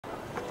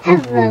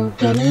Hello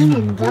gaming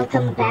and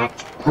welcome back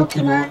to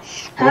Pokemon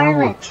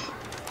Scarlet.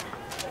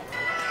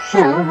 So,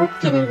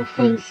 let's get into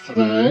things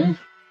today.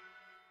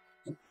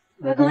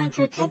 We're going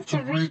to attempt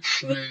to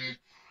reach the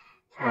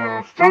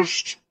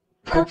first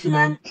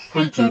Pokemon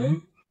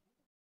Titan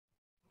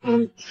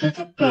and take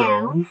it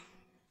down.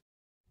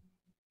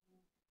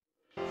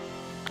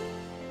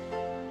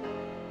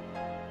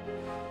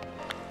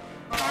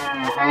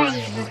 I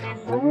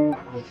remember.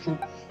 I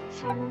think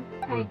so.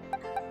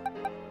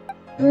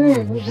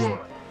 Who's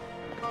that?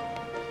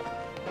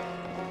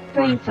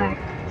 Brain fart.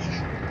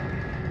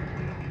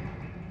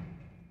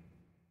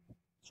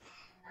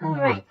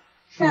 Alright,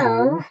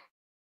 so...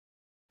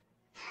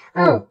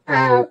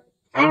 I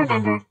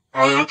remember.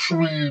 I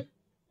actually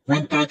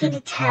went back into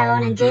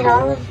town and did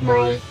all of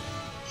my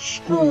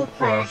school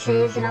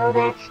classes and all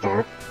that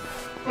stuff.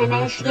 I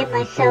managed to get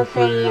myself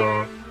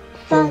a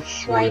full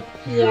swipe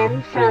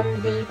PM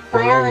from the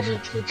biology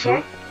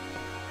teacher.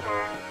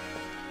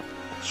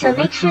 So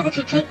make sure that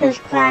you take those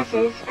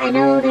classes. I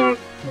know they're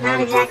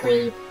not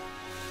exactly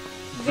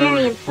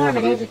very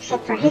informative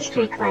except for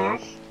history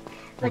class,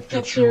 which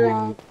gets you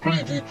a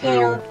pretty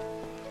detailed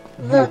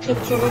look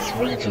into this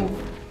region.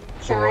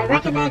 So I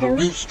recommend at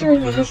least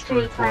doing the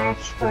history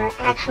class for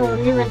actual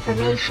new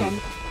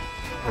information.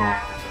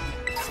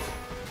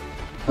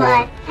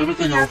 But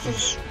everything else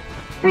is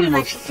pretty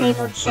much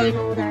the same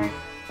old, or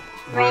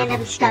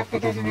random stuff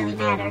that doesn't really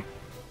matter.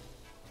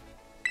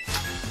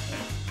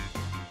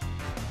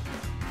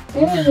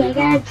 Hey, I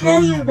gotta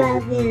tell you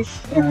about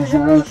this. It was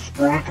all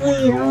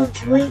sparkly and all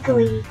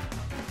twinkly.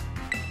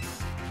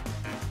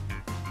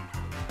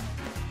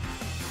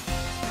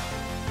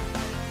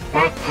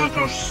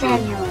 Backpacker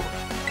Samuel.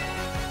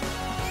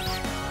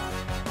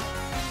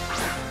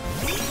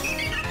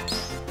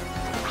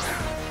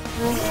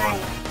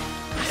 Alright.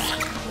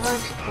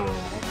 Let's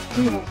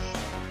do this.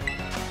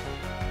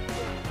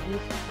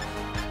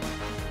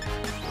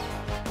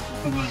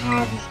 Nothing I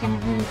have is gonna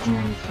really do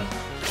anything.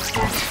 So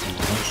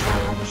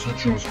I'll just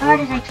hit you as hard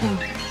as I can.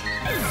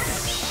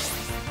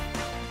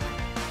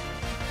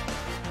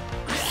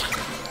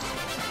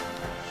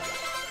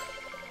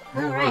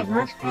 Alright,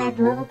 launchpad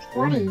level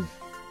 20.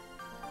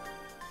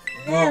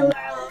 Now we're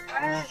all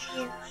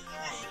crazy.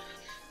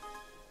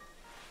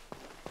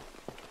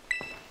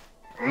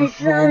 I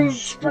saw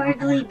this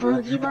sparkly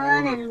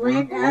Pokemon and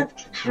went up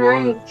to try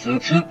and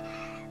catch it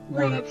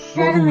when it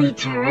suddenly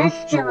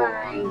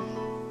terrestrialized.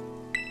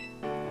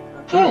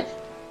 Okay.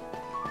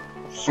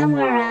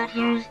 Somewhere around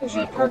here is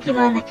a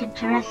Pokemon that can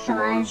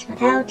terrestrialize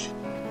without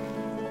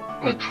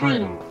a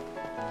trainer.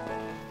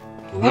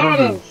 And there it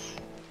is.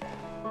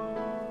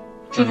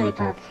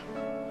 Jigglypuff.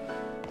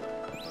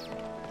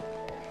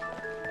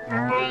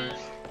 I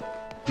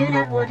do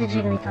not want a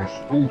Jigglypuff.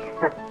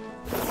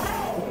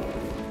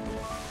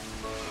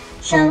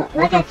 So,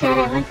 like I said,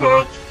 I went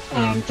back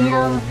and did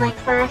all of my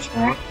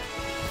classwork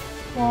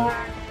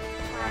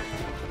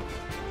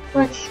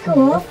for the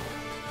school.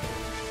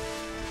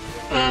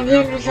 And the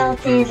end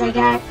result is I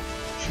got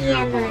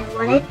TM that I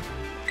wanted.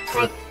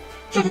 I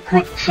did a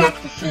quick check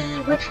to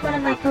see which one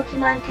of my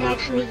Pokemon could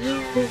actually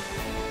use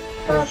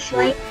full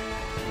swipe.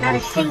 Not a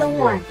single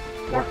one.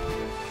 Nope.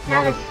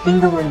 Not a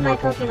single one of my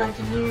Pokemon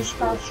can use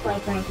full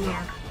swipe right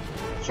now.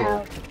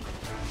 So,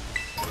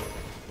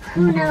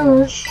 who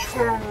knows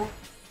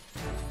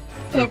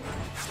if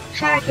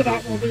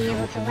Charcadet will be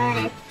able to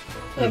learn it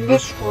in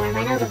this form.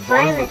 I know the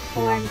Violet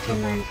form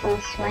can learn full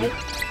swipe,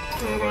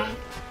 and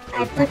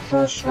I put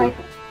full swipe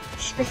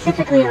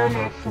specifically on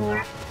that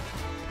form,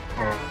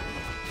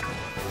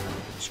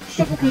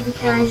 specifically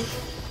because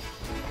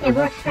it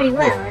works pretty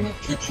well and it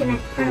keeps him in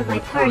front of my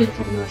party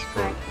for the most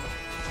part.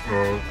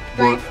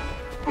 But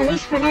at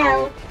least for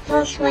now,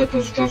 full swipe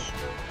is just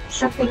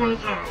something I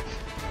have.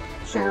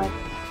 So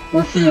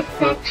we'll see if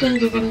that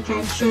changes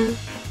anytime soon.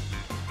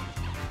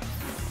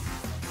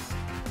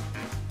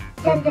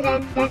 Dun dun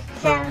dun, that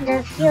sound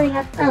of healing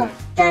up. Oh,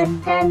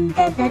 dun dun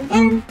dun dun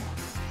dun.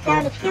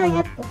 Sound of healing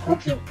up at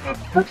the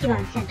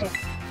Pokemon Center.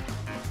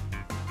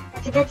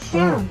 That's a good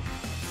sound.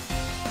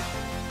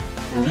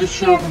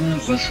 Alicia the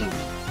Musician.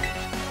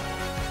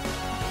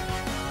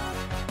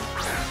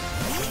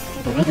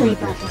 The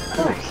Wigglypuff, of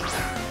course.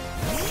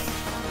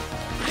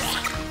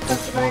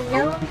 Pokemon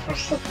known for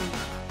singing.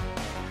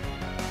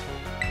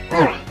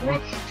 Alright,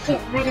 let's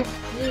get rid of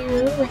you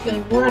with a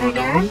water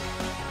gun.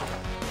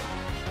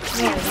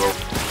 There we go.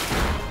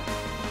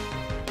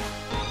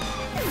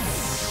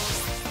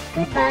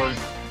 Goodbye.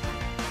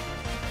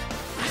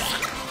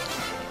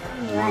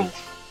 Alright,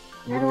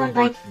 another one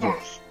bites the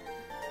dust.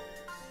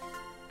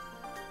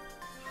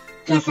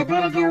 Guess I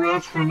better go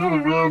ask for another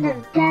round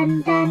of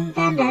dun dun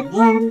dun dun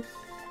dun.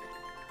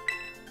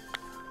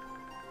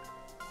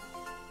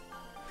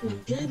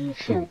 Indeed you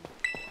should.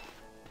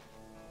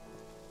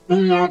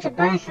 Maybe I ought to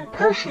buy some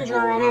potions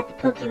while I'm at the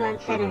Pokemon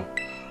Center.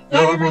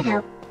 Yeah, that might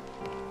help.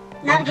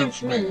 Not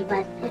against me,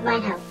 but it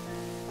might help.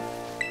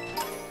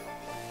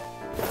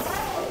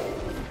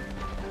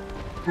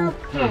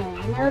 Okay,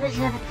 I know there's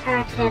another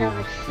Charcadet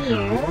over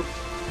here,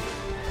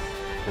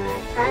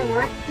 but I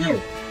want you.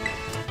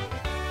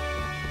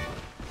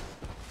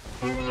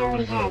 Apparently I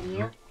already had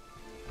you.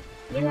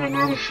 You are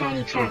not a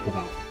shiny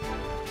Chocobo.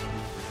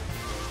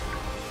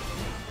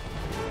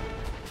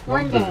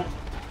 One day,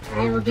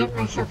 I will get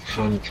myself a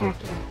shiny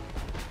Chocobo.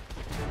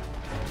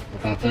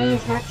 But that day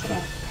is not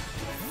today.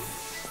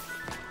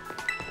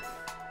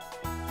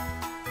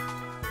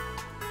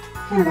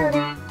 Hello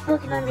there,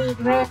 Pokemon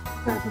League rep,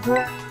 blah blah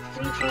blah.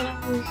 3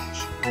 trainers,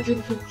 once you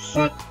defeat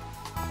sick,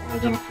 I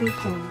get a free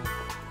phone.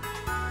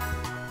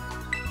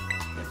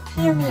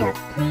 Heal me up,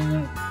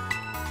 please.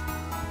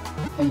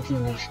 Thank you,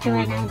 Mr.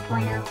 Joy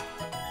 9.0.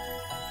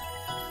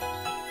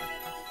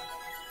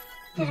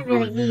 Didn't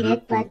really need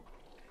it, but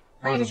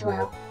might as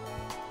well.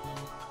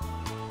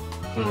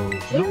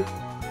 Thank you.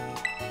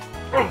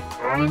 Alright,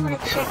 I'm gonna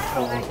check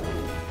for...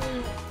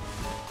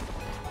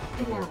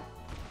 No.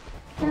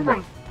 Never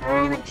mind.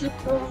 I'm gonna keep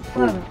moving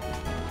forward.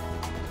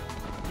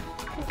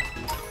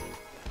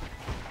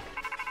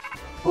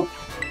 Oh.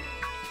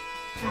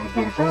 I've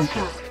got a phone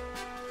call.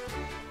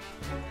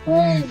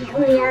 Hey,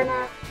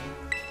 Juliana.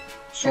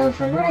 So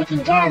from what I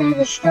can gather,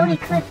 the Stony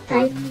Cliff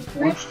Titan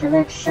likes to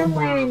live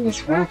somewhere in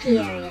this rocky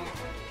area.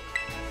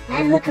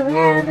 I look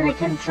around and I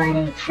couldn't find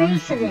any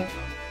trace of it.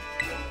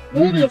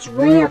 Maybe it's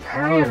way up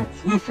high on a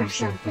cliff or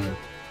something.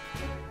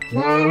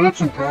 Nah,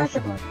 that's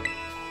impossible.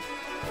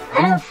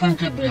 I don't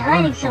think it'd be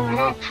hiding somewhere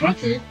that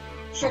tricky,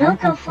 so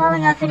don't go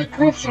falling off any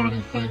cliffs or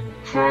anything,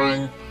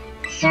 trying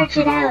to search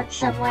it out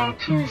somewhere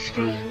too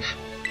strange.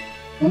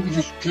 Maybe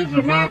just give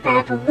your map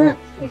app a look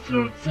if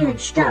you're feeling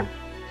stuck.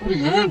 Pretty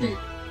handy.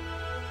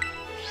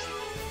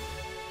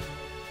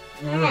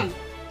 Alright.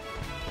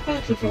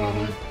 Thank you for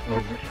that,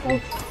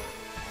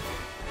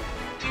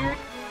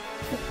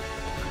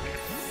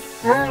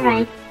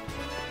 Alright.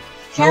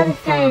 Tell this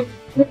guy is a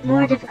bit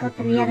more difficult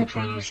than the other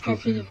trainers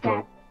because he's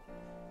got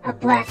a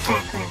black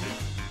background.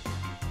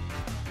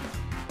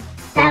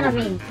 Battle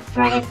me,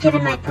 for I have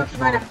given my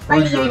Pokemon a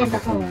mighty item to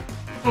hold,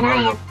 and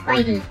I am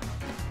mighty.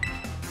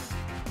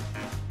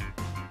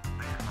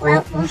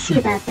 Well, we'll see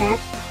about that.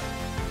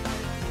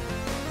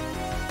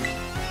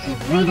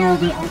 Sabrina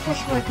the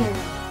Office Worker.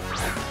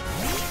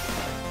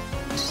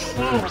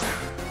 Okay. Let's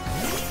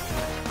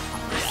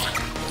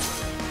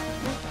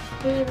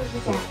see what we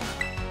got.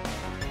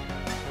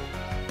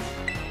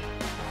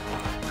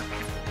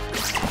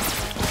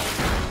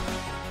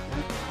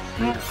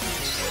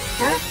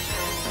 Huh?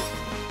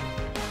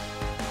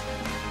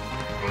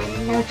 I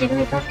didn't know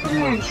Jigglypuff could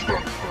learn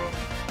stuff.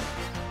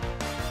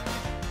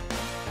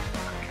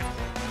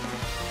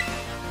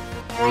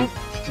 Right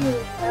to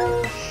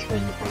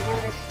sweep. I know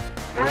this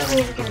probably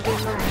isn't gonna be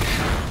much.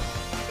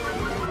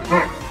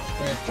 Ah,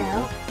 sweet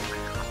though.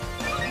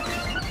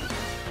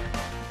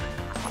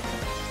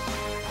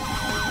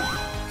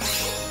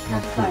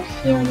 Of course,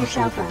 heal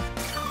yourself up.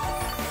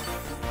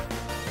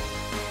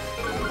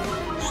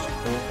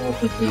 You'll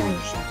be healing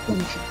yourself,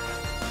 wouldn't you?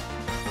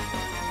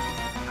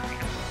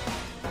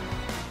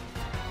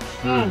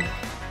 Okay.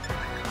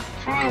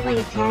 Try a wing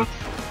attack.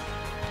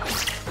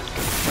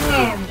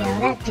 There we go,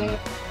 that did it.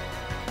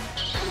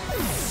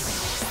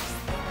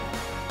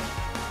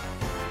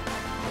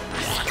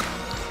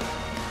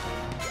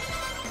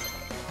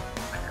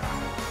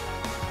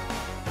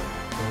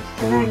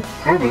 To learn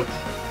Summit.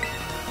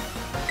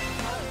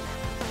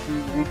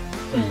 Let's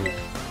see.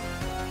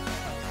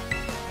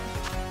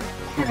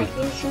 Summit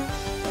uses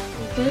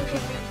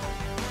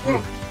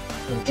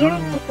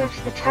endearingly flips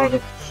the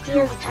target,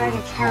 steals the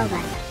target's held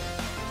item.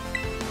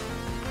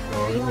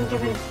 You want to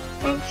get rid of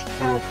bench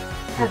of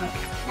Summit.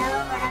 No,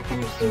 we're not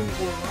going to do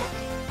that.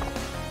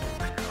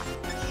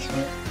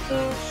 Sweet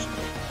Fist.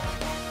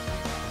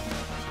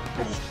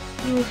 Does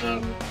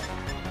fusion.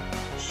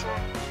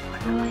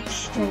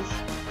 Noise does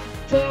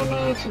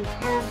damage and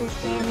pound does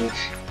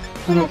damage.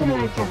 We're not going to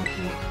learn Summit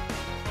yet.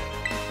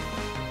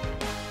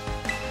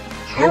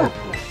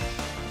 Teleport.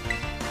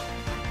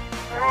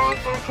 I'm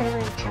not going to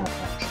learn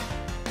Teleport.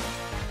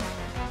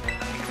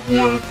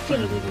 Yeah, I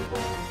figured you didn't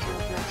want to learn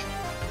Teleport.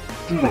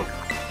 Do that.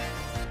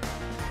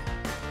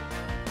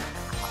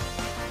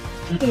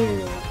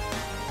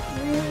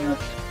 Real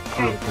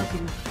kind of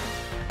Pokemon.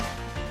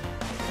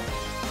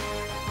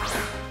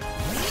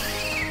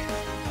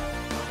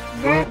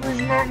 That was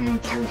not an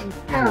intelligent.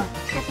 Oh,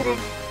 except that I'm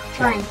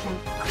flying thing.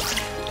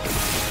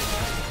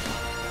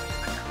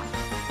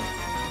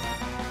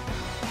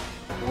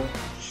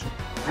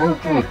 Oh,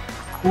 good.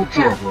 Good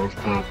job,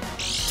 Launchpad.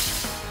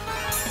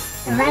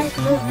 Erratic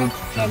movement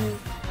can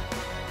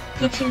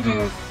get you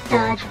to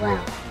dodge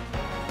well.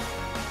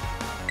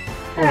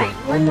 Alright,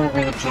 one more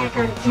wing attack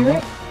ought to do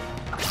it.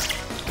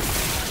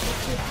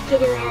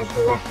 Skidoo has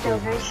the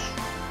leftovers.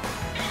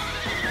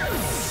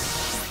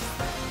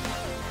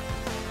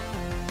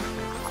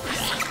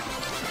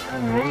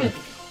 Alright.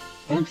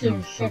 Thank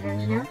you,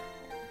 Severino.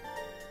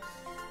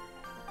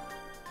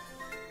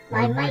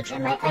 My might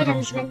and my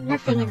items meant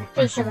nothing in the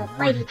face of a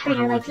mighty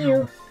trainer like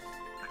you.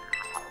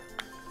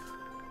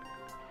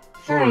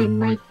 Sorry,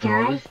 might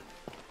guy.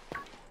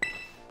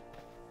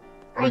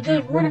 I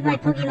gave one of my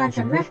Pokemon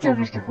some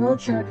leftovers to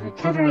hold so it would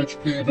recover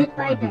HP bit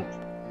by bit.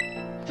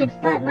 You can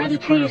spot mighty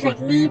trainers like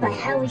me by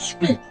how we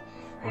speak.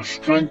 Our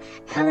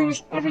strength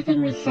colors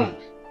everything we say.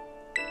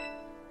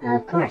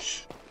 Of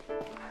course.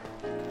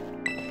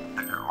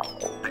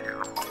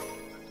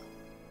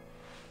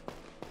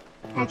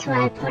 That's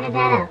why I pointed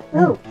that out.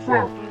 Ooh,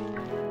 flower.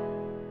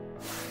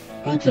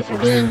 Thank you for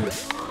being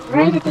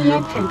right at the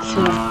entrance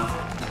here.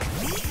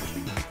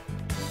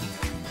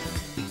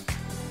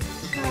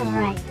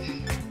 Alright.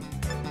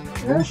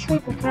 Low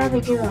sweep will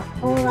probably do a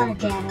whole lot of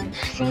damage.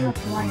 Same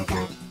with water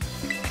gun.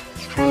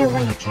 Let's try a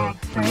wing attack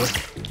first.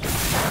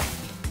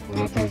 And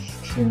that does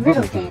too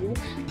little damage.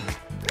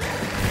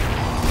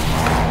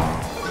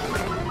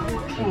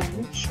 Okay,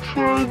 let's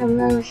try the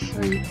low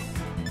sweep.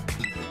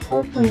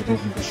 Hopefully it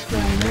doesn't destroy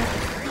me.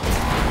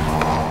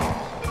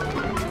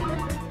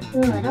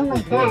 Ooh, I don't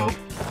like that.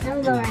 No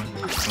lower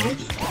angle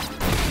attacks.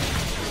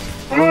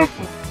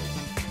 Perfect.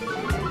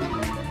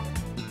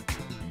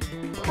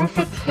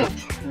 Perfect hit.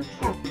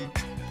 Okay.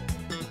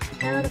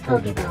 Now the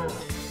Pokeball.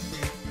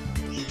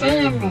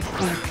 Stay in this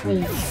thing,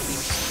 please.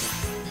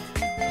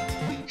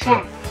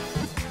 Check.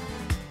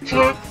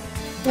 Check.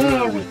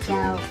 There we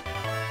go.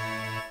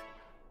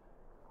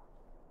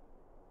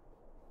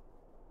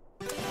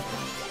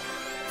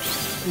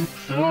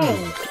 Okay.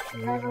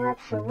 Level up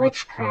for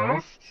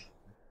Witchcraft.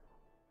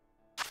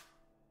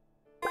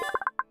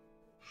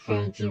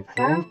 Thank you,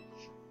 Cloud.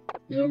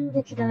 You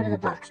get to go to the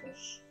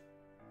boxes.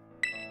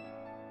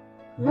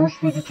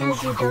 Mostly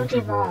because you don't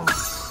evolve.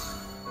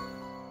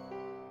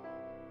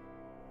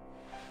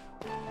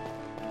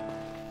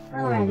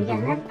 Alright, we got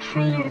another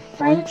trainer to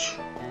fight.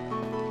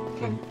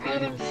 Got an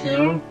item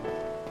here.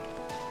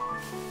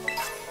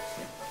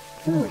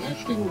 Ooh,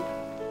 hasty move.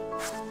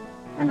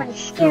 I'm gonna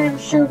scare him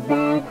so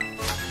bad.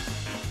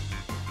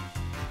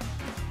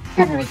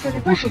 Suddenly from the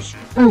bushes.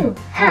 Ooh,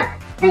 ha!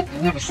 Bet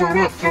you never saw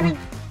that coming.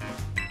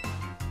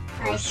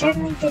 I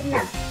certainly did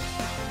not.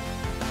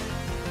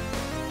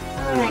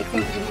 Alright,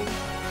 Benjamin.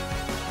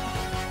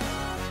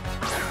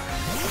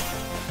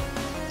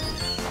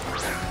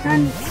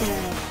 Hunter.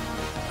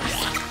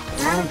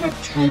 Not a good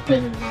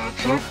typing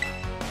matchup,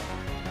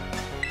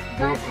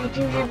 but I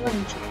do have one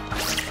attack.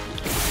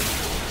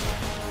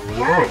 Here we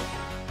are.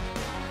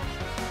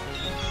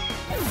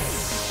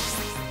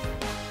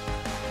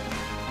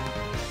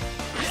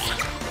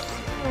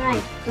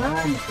 Alright,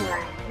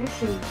 Bonfire. This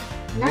is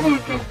another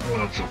good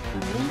matchup for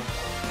me.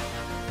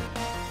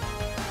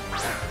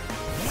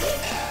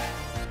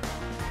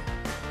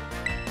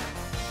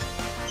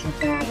 Too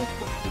bad it's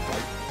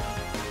effective.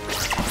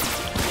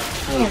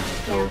 There we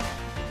go.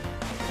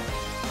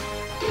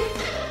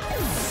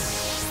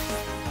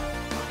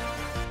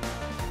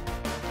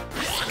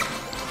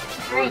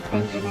 Alright,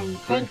 Benjamin,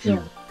 thank you.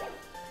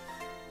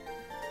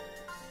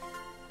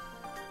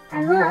 I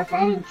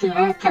didn't see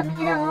that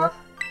coming at all.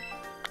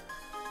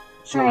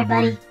 Sorry,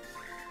 buddy.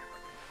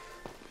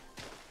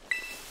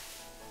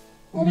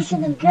 Maybe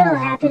something good will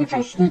happen if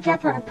I sneak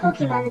up on a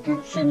Pokemon that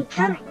doesn't see me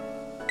coming.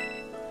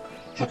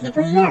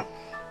 Technically, yeah.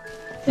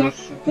 Yes,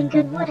 something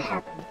good would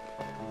happen.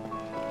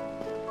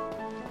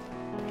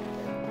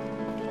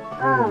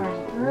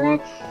 Alright,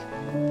 let's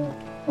move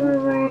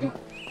forward.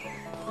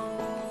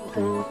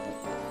 Go with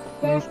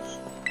this.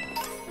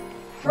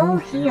 Full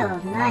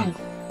heal, nice.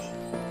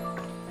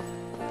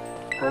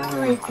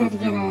 Always good to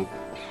get a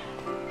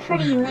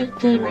pretty late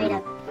game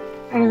item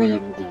early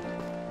in the game.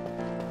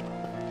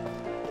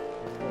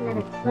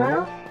 Another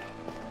flow.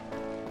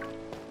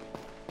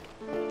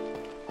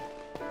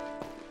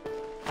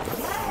 I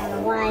don't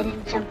know why I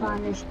didn't jump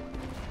on this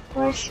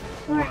horse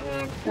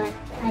beforehand, but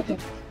I did.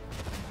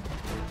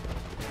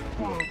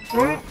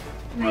 That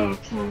rare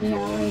candy,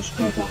 always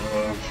good to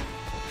have.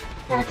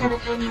 That'll come in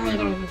handy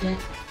later in the game.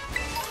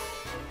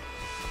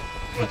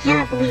 I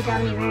cannot believe how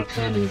many rare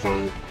candies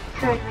I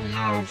currently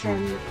have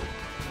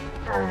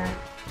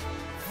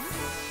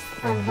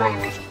on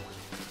Violet.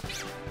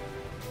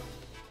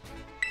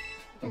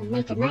 Gonna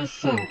make a nice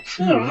sandwich.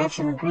 Here, have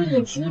some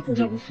ingredients so you can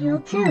get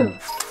refilled too.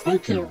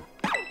 Thank you.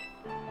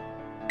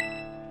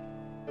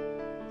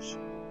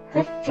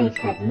 Cliff Faith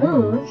that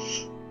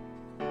moves.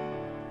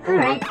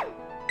 Alright,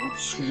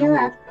 let's heal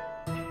up.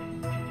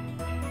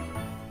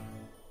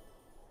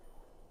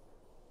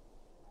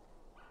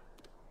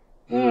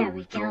 There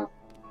we go.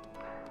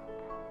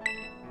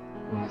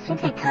 I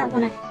think I caught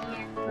one of you.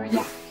 Well,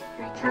 yes,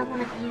 I caught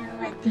one of you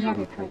at the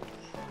other place.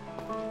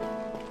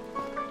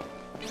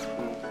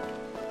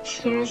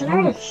 Here's an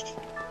artist.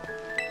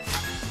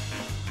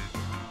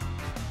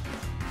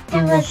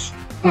 There was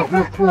that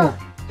rock wall.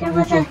 There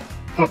was that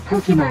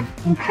Pokemon.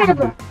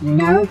 Incredible, you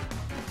know?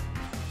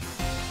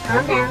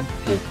 Calm down,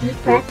 take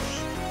deep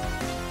breaths.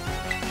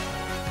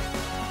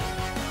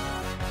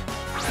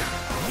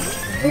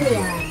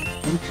 Video,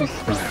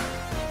 interesting.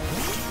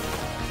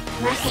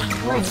 Black and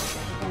white.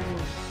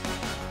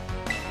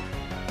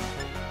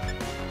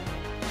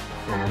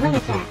 Wing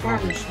attack,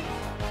 obviously.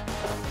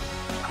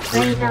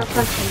 Very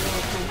malfunction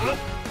there for that.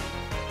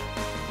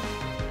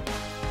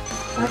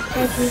 What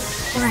type is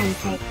flying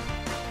type?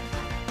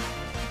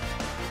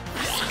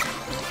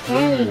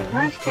 Okay,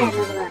 launch pad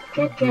level up.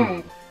 Good,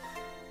 good.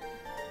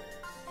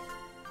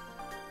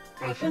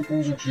 I think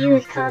losing to you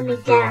has calmed me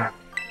down.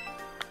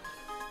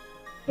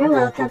 You're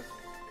welcome.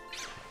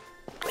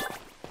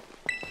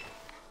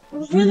 I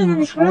was leaning on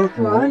this rock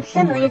wall and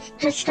suddenly it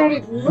just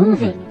started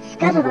moving and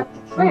scuttled up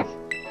the cliff.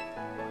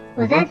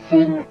 Was that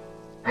thing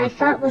I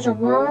thought was a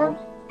wall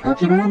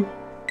Pokemon?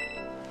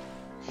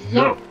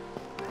 Yeah.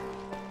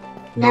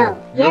 No.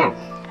 Yes.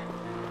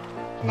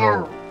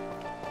 No.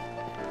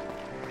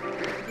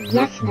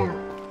 Yes, no.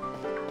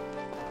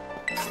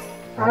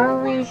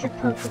 Always a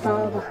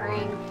Pokeball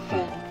behind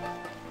thing.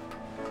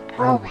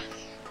 Always.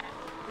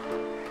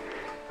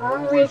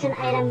 Always an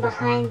item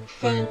behind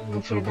thing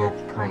that you're about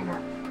to climb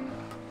up.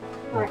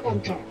 Or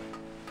enter.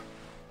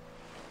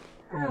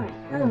 Alright,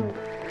 oh,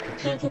 I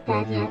can't get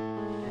that yet.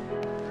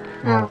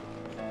 Well,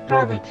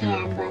 probably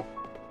can, but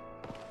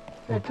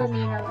it would put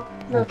me in a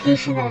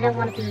location that I don't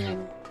want to be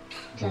in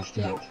just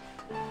yet.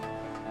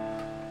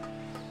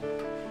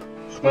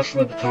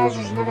 Especially because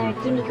there's another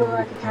gimme goal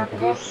at the top of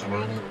this, and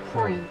I need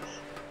coins.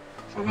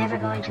 So I'm never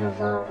going to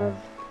evolve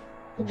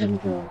the gimme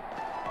goal.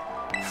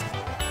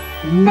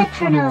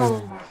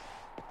 Metronome!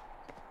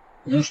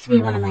 Used to be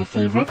one of my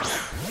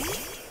favorites.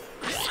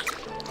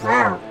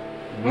 Wow,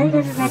 it really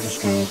doesn't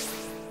register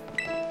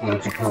that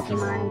it's a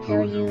Pokemon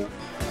until you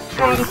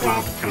try to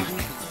grab the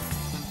treasure.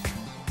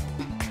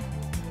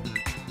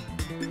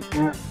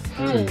 Oh,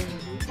 hey.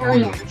 Oh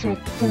yeah, that's right,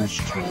 ghost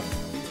type.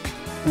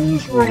 We'll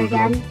use water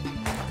gun.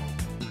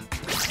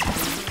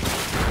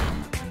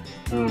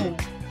 Hey.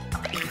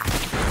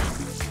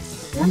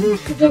 Wonder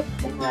if you get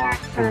the mark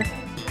for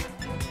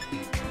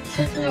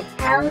taking it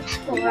out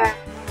or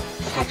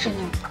catching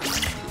it.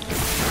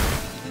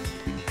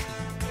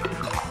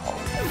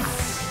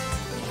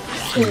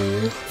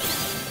 See,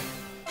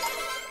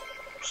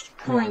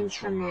 coins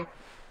from that.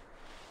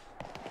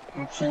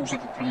 That seems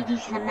like a pretty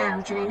decent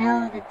amount, and I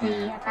know that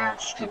the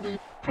amounts can be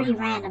pretty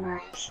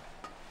randomized.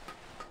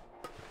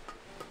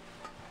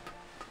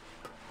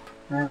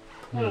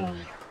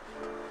 Okay.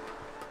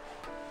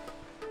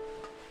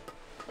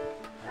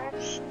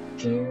 Let's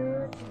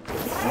do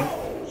that.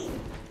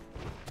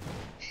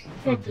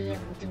 Should be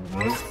able to do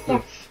that.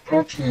 Yes,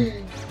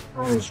 protein.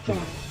 Always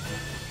good.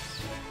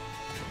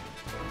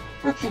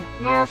 Okay,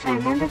 now if I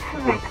remember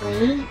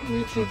correctly, I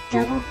need to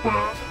double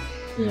back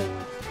here.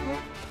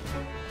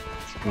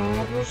 Let's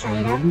grab this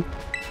item.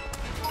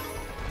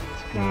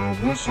 Let's grab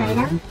this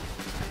item.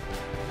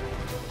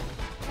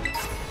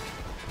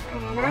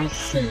 And I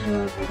see you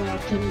over there,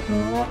 Gimme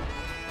Ghoul.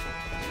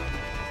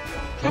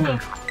 Come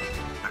here.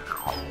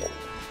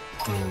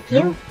 Thank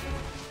you.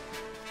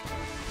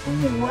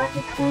 Only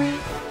one coin?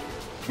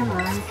 Come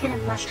on,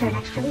 couldn't muster an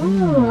extra.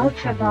 Ooh,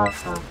 Ultra Ball.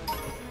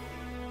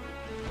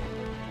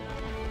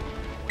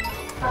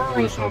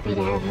 Always happy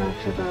to have an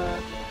Ultra Ball.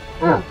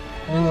 Oh,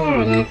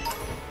 there it is.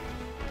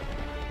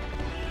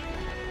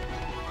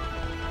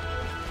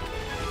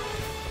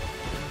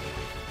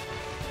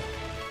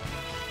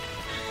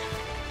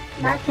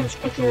 Not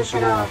conspicuous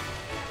at all.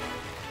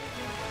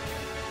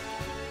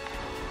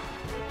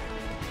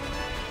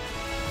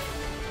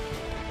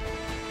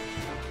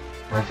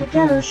 Off it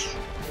goes.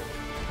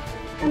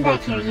 Come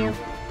back here, you.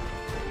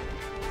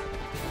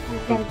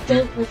 I've got a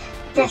date with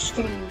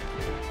destiny.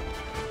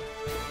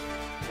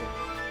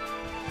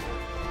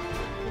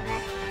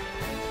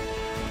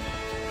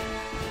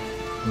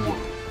 Yeah.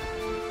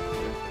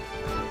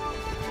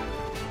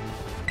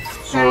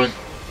 Sorry,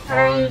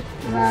 I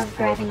love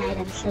grabbing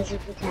items, as you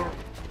can tell.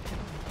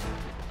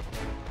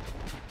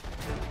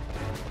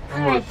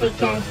 Alright, big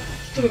guy,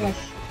 let's do this.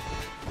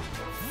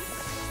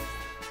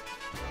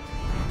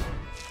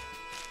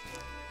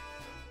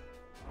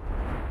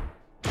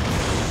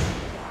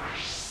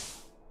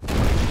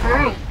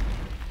 Hi.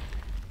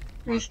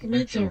 Nice to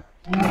meet you.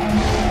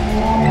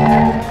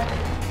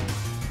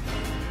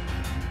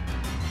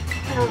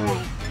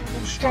 Alright,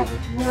 let's start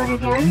with water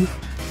gun.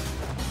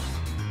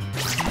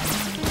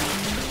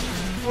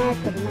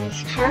 That's a nice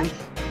chunk.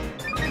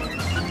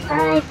 I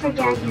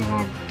forgot you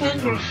have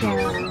anger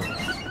shell.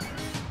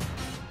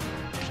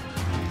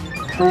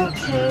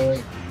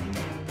 Okay.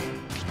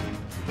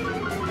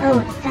 Oh,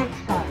 defense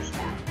falls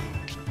down.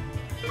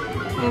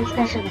 And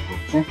special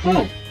defense.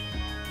 Okay.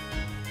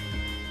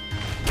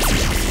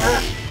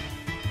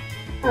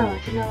 Oh, I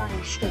can no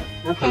longer escape.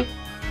 Okay.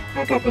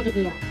 Not that big a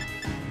deal.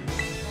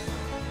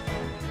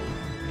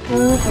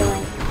 Oh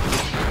boy.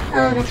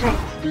 Oh, that's right.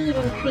 Speed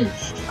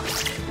increased.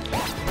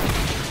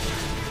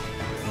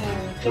 There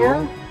we go.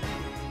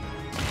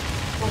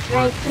 That's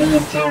right. Flee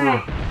in terror.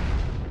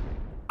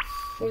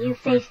 So you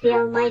face the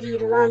almighty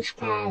launch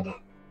pad.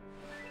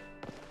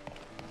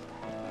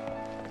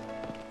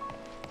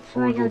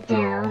 Before I go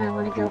down, I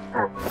want to go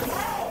up.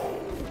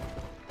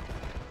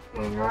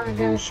 And long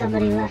ago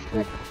somebody left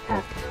with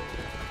up.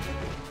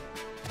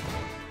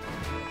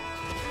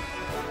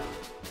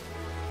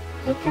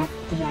 Is that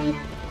the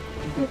item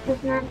that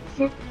does not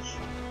exist?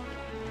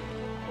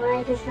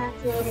 Why does not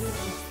the item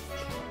exist?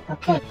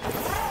 Okay.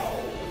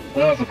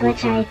 There's a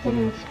glitch I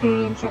didn't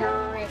experience at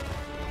all with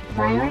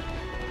Violet.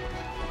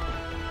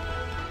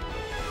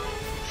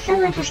 So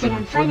interesting,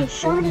 I'm finding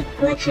so many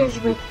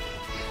glitches with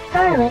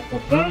Scarlet,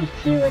 but very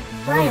few with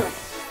Violet.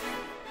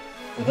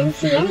 I didn't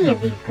see any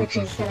of these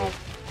glitches that I've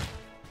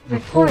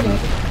reported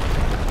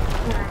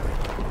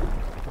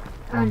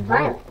on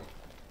Violet.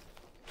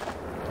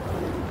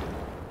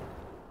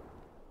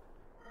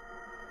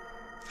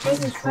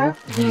 Titan Club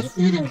began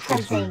eating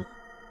something.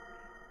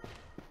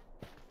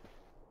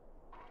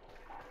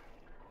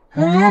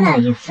 Juliana,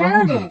 you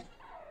found it!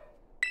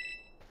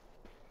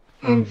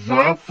 And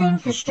that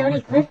thing's the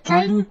Stony Cliff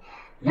Titan?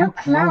 No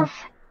Clough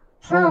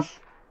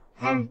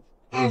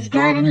has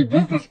got any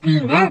business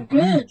being that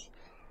big.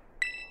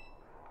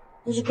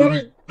 Is it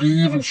gonna be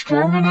even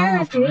stronger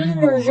now after eating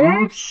those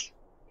herbs?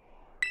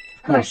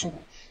 Of course it is.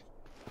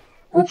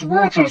 Let's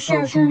watch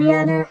ourselves,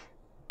 Juliana.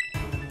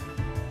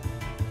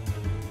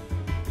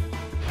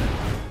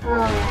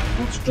 Alright,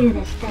 let's do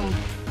this thing.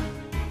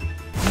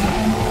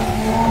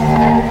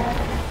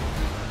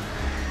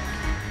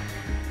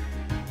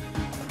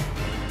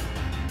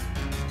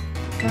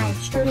 Right,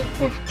 Stony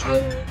Cliff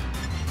Titan.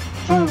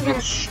 So I'm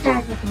gonna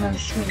start with low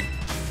sweet.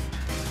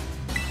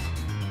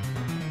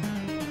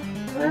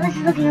 Well, this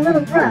is looking a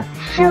little rough.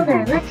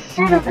 Shoulder, let's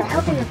start off by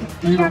helping with the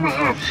feet on the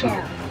half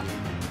shell.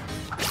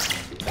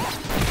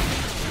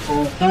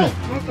 Okay,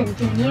 that didn't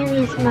do nearly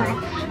as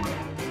much.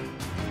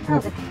 Oh,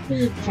 but the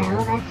feed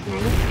fell, that's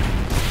nice.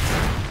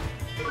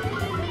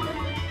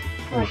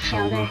 Poor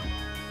shoulder.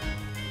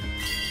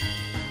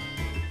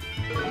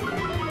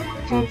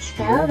 Defense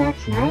fell,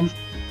 that's nice.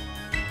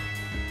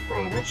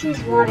 Alright, let's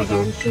use water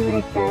gun, see what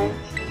it does.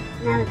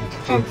 Now that the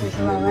defense is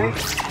lower.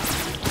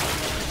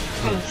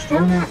 Okay,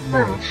 still not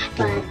much,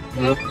 but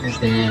that was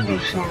the anger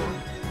shell.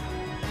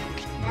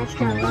 That's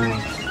gonna lower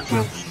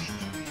defense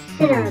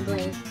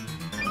considerably.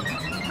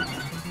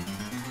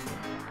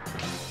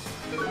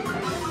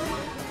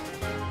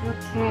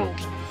 Okay.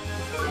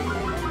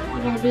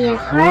 You're gonna be a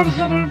hard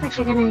hitter, but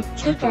you're gonna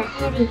take a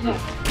heavy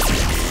hit.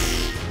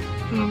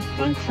 And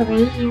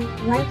thankfully, you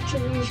like to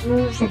use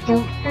moves that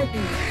don't hurt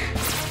me.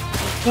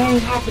 Very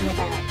happy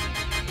about it.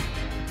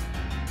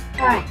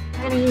 Alright,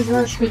 I'm gonna use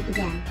low sweep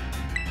again.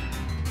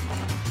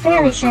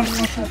 Fairly certain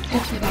this will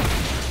take you down.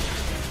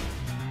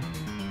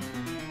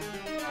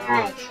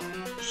 Alright,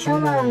 so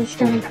long,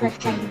 Stony Cliff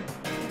Titan.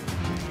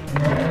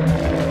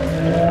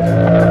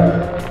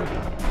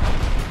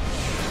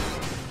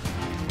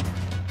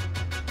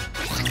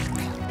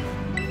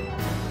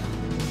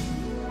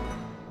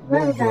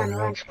 Well done,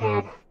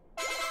 Launchpad.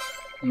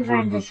 You've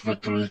earned this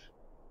victory.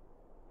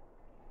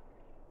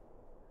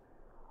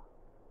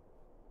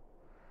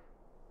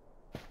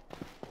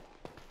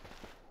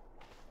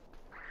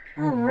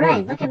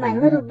 Alright, look at my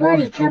little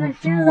buddy coming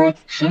through like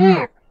a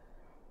champ.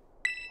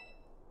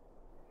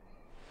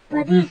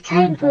 But these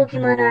Titan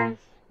Pokemon are...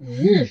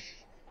 yeesh.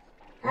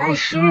 I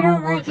sure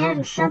don't like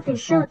having something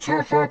so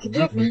tough out to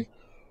get me.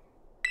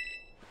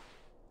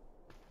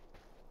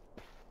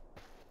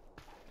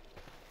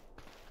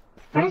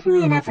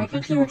 Surprisingly enough, I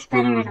think he looks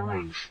better in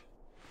orange.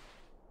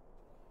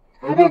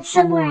 I bet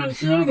somewhere in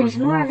here there's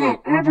more of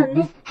that Herba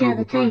Mystica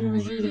the Titan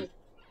was eating.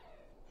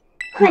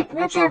 Quick,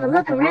 let's have a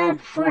look around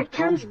before it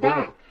comes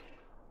back.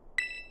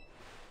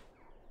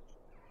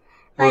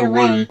 By the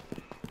way,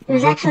 there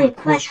was actually a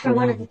quest for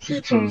one of the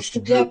teachers to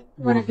get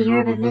one of the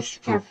Herba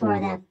Mystica for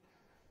them.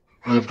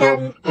 I have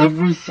gotten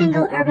every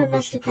single Herba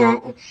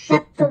Mystica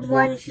except the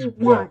one he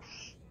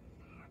wants.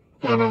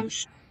 And I'm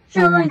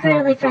so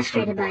incredibly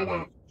frustrated by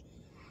that.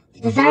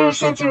 The desire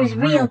sensor is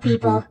real,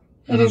 people.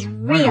 It is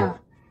real.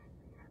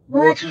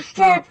 Watch your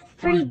step. It's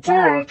pretty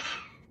dark.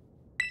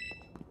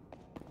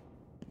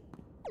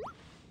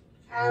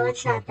 Oh,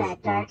 it's not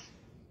that dark.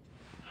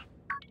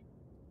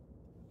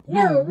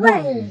 No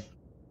way!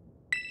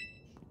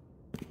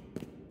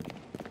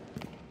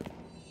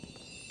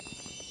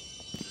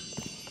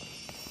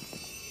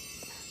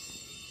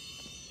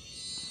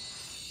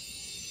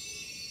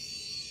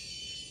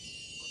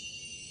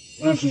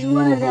 This is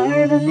one of the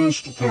Herba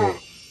Mystica.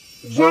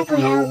 Exactly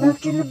how it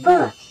looked in the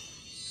book.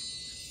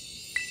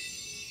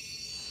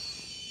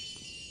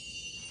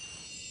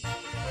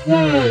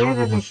 Yay,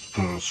 Herba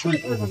Mystica.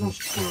 Sweet Herba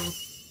Mystica.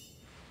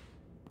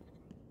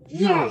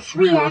 Yes,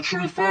 we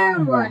actually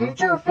found one.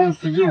 It's all thanks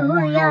to you,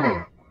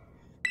 Juliana.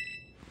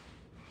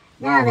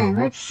 Now then,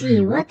 let's see.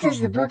 What does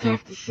the book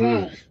have to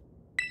say?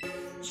 It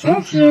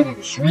says here that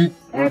the sweet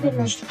Herba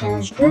Mystica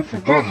is good for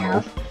gut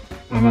health,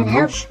 and it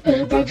helps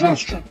aid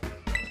digestion.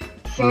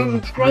 It says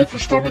it's great for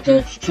stomach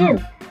aches too,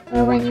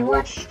 or when you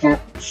want to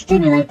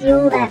stimulate the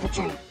old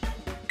appetite.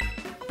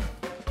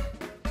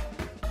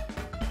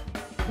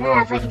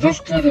 Now, if I can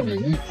just get him to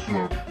eat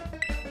some.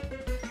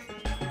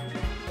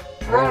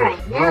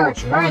 Alright, now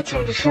it's my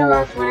turn to show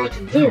off what I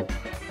can do.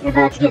 You're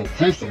about to get a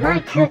taste of my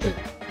cooking.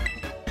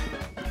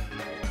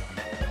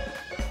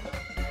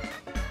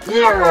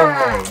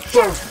 Yeah!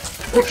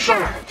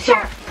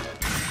 Shot!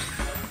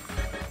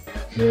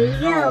 Here you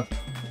go.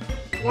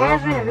 You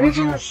have an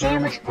original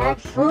sandwich pack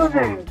full of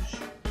herbs.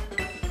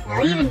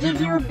 I'll even give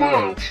you a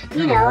badge,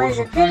 you know, as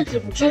a thank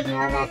you for taking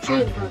on that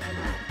Titan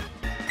Pokemon.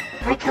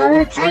 I call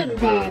it a Titan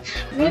badge.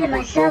 Made it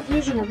myself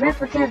using a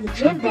replica of the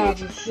gym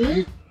badges,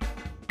 see?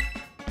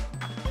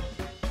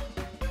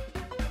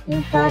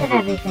 You thought of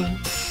everything.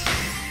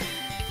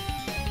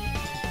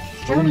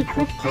 Stony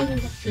Cliff Titan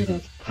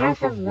defeated.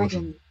 Path of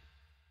Legend.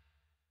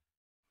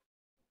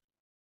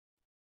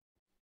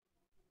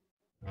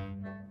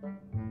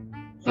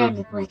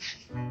 Bandit Witch.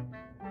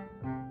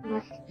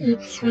 Must eat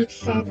sweet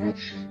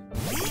sandwich.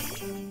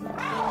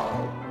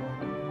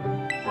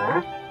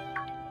 Huh?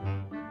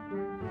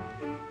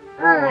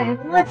 Oh,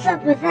 what's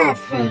up with that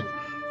thing?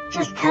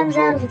 Just comes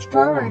out of its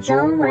bowl on its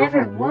own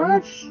whenever it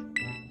wants?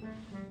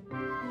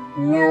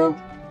 No,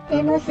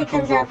 it mostly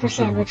comes out for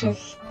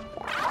sandwiches.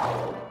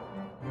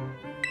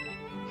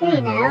 Hey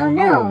now,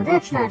 no,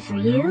 that's not for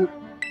you.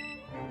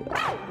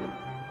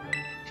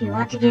 Do you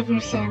want to give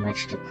your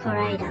sandwich to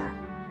Koraida?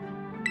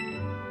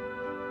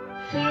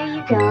 Here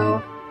you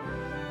go.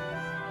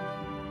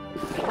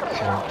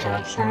 Chomp,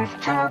 chomp,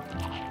 snarf, chomp.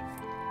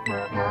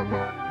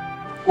 No.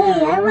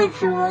 Hey, I went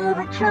through all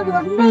the trouble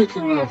of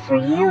making that for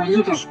you, and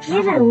you just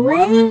give it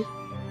away?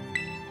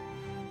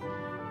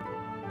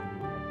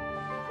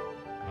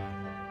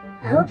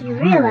 I hope you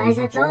realize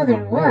that's all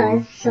there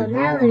was, so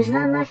now there's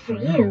none left for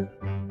you.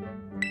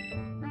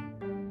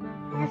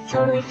 That's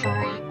totally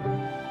fine.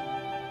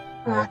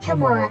 Aw,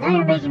 come on, now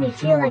you're making me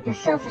feel like a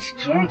selfish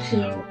jerk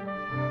here.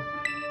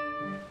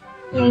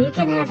 Yeah, you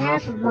can have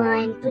half of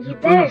mine, but you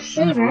better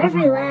savor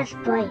every last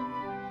bite.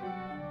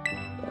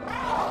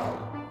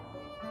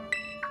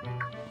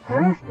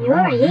 Huh? You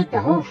already ate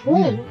the whole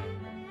thing?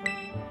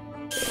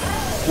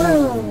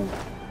 Whoa!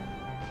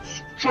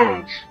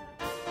 Charge.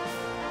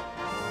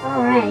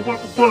 Alright, I got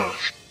the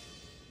dash.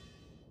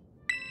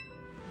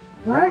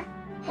 What?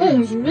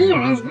 Hey, is it me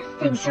or has this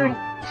thing sort of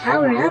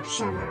powered up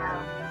somehow?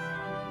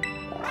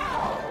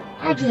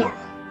 Idea.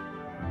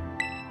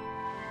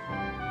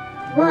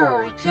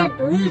 Whoa, I can't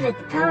believe it.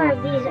 The power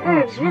of these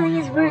herbs really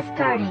is worth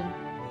guarding.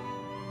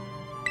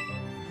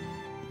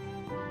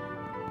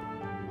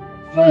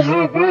 If they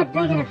had that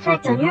big an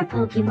effect on your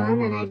Pokemon,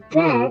 then I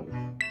bet...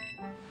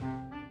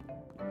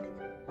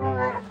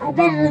 I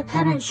bet it'll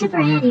come in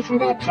super handy for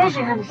that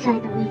treasure hunt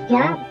site that we've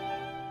got.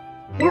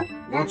 Yep,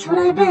 that's what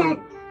I bet.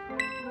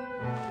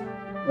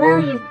 Well,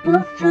 you've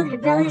both filled your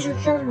bellies with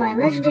some of my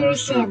legendary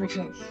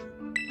sandwiches.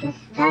 Just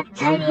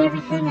tidy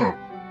everything up.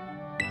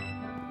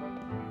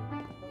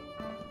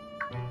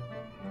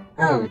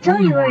 Oh,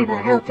 don't you worry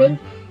about helping.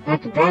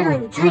 After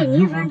battling the Titan,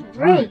 you've earned the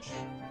breaks.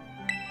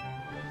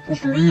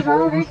 Just leave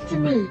all this to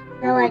me,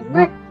 though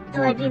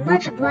I'd be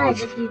much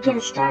obliged if you'd get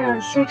a start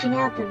on searching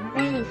out the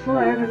remaining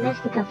 4 Herba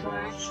Mystica for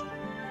us.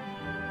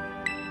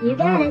 You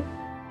got it.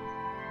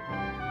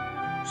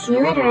 See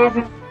you later,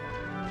 Evan.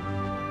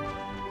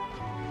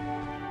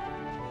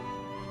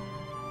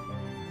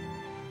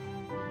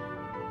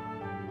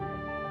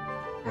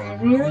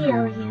 I really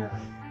owe you.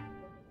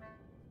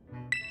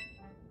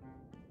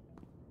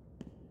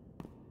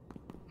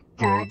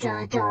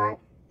 Dot.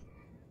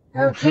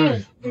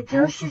 Okay, the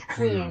coast is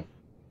clear.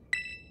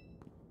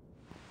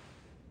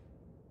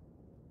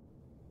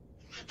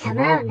 Come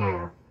out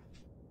now.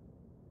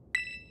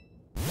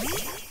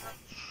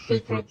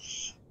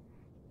 Secrets.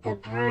 The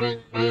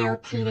brooding male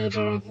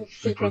teenager and his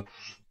secrets.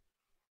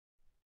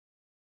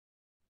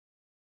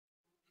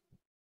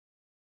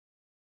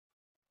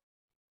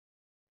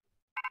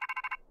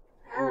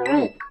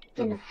 Alright,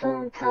 getting a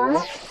phone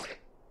call.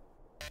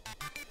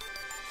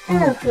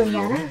 Hello,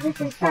 Juliana,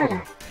 this is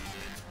Sada.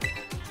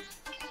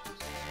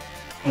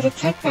 I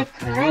detect that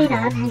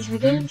Koraidon has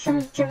regained some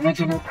of its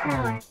original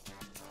power.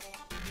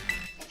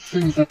 It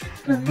seems it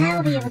will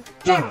now be able to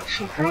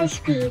dash at high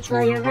speeds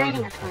while you're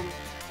riding upon it.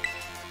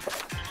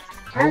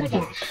 How to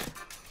dash.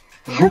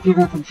 I hope you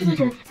will continue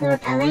to explore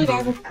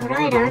Paleta with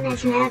Koraidon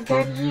as you have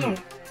done here.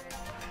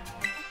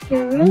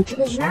 Your route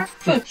is not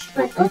fixed,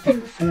 but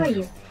open before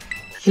you.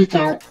 Seek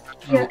out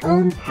your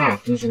own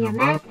path using your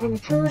map and the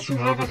tools you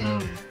have at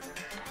hand.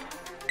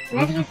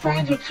 Whenever you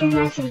find your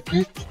curiosity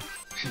piqued,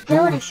 you should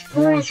go and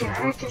explore as your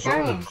heart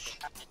desires.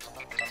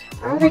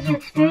 All that you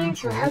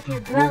experience will help you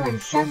grow in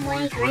some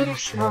way, great or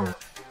small.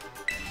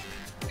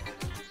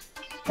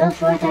 Go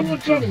forth on your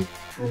journey,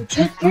 and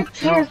take good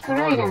care of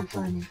Koraidon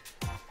for me.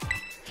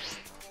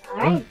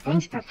 Alright,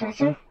 thanks,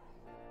 Professor.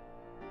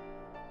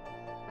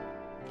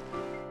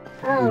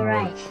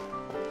 Alright.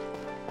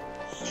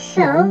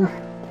 So,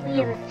 we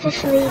have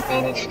officially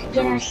managed to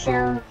get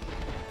ourselves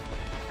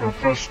our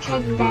first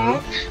Titan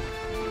badge.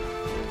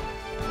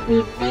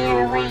 We've made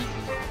our way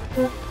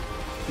through...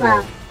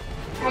 Well,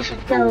 I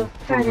should go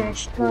further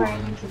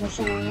exploring into this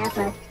area,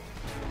 but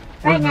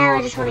right now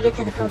I just want to get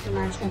to the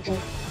Pokemon Center.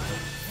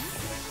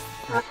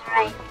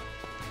 Alright.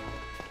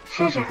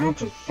 Treasure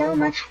hunt is so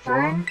much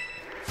fun.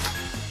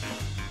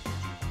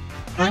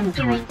 I'm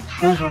doing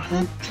treasure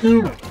hunt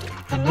too,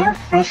 and no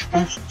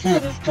fresh-faced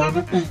kid is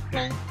gonna beat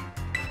me.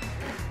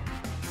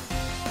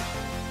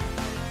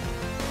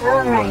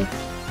 Alright.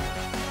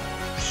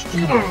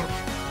 Speed on.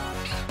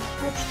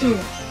 Let's do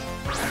this.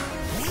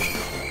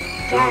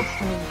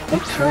 Ghastly.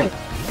 Good choice.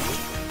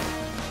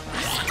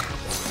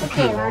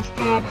 Okay,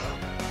 Launchpad.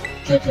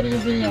 Take it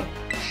easy and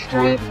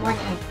destroy it in one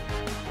hit.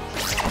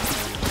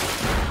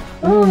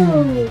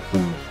 Ooh.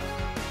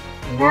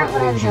 Not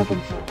what I was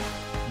hoping for.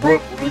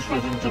 But at least I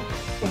didn't get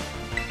sick.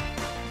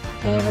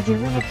 Okay, we'll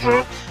do wing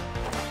attack.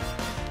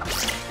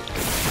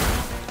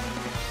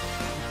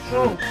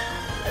 Okay.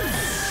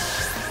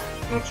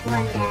 That's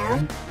one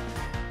down.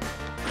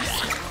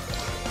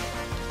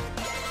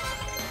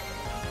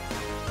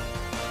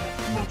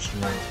 Next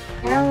one.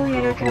 No,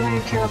 you're not gonna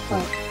learn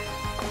teleport.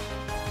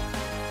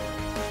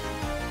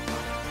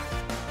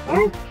 There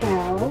we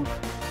go.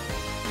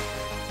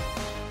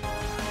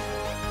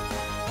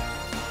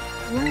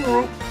 You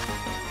know what?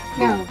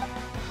 No.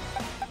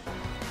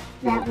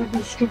 That would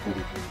be stupid of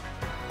me.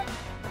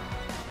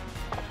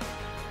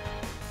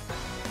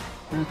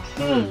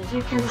 Okay,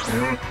 here comes the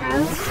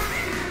macros.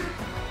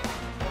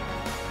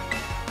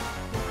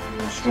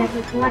 We'll start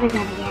with water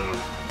gun again.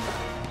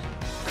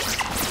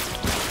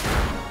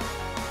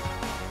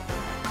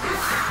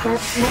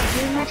 That's not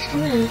too much to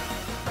me.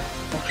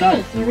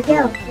 Okay, here we go.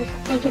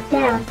 Let's take it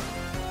down.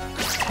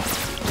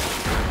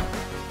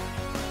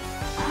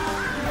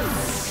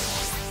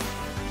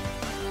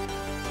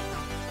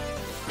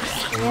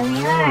 There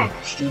we are.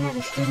 Christina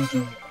the student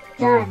is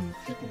done.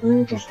 Super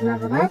Blue just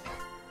leveled up.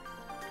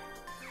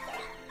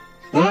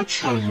 That's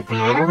how you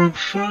battle. I'm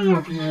sure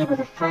you'll be able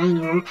to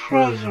find your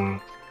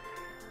treasure.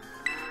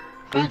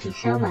 Thank you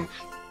so much.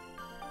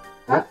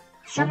 Oh,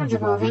 someone's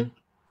evolving.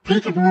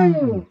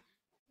 Peekaboo!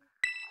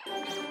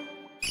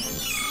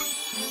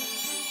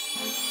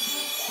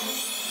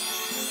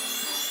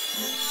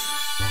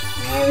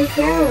 There we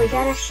go. We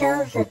got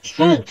ourselves a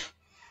tank.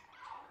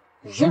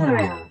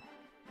 Zoomerel.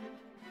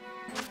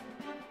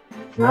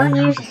 Long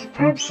ears are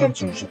superb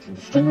sensors that can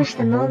distinguish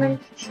the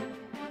moments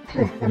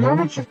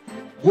of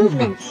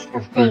movements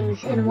of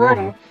things in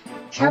water.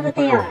 Tell what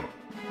they are.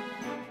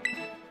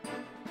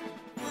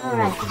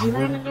 Alright, did you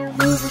learn a new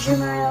move,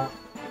 Zoomerel?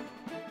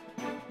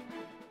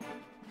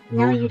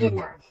 No, you did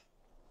not.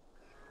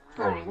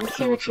 Alright, let's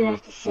see what you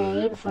have to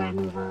say before I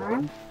move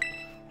on.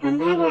 No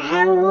matter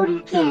how old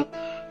you get,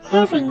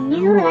 having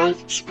new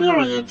life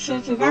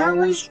experiences is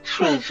always a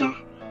treasure.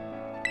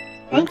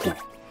 Thank you.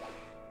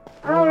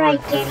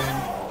 Alright, gaming,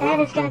 that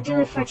is going to do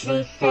it for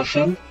today's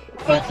session.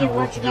 Thank you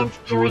once again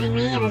for joining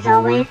me, and as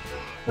always,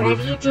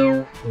 whatever you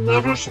do,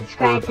 never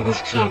subscribe to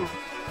this channel.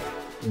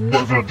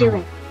 Never do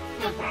it.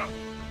 Never.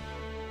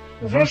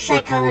 Reverse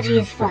psychology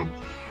is fun.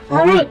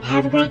 Alright,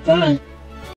 have a great day.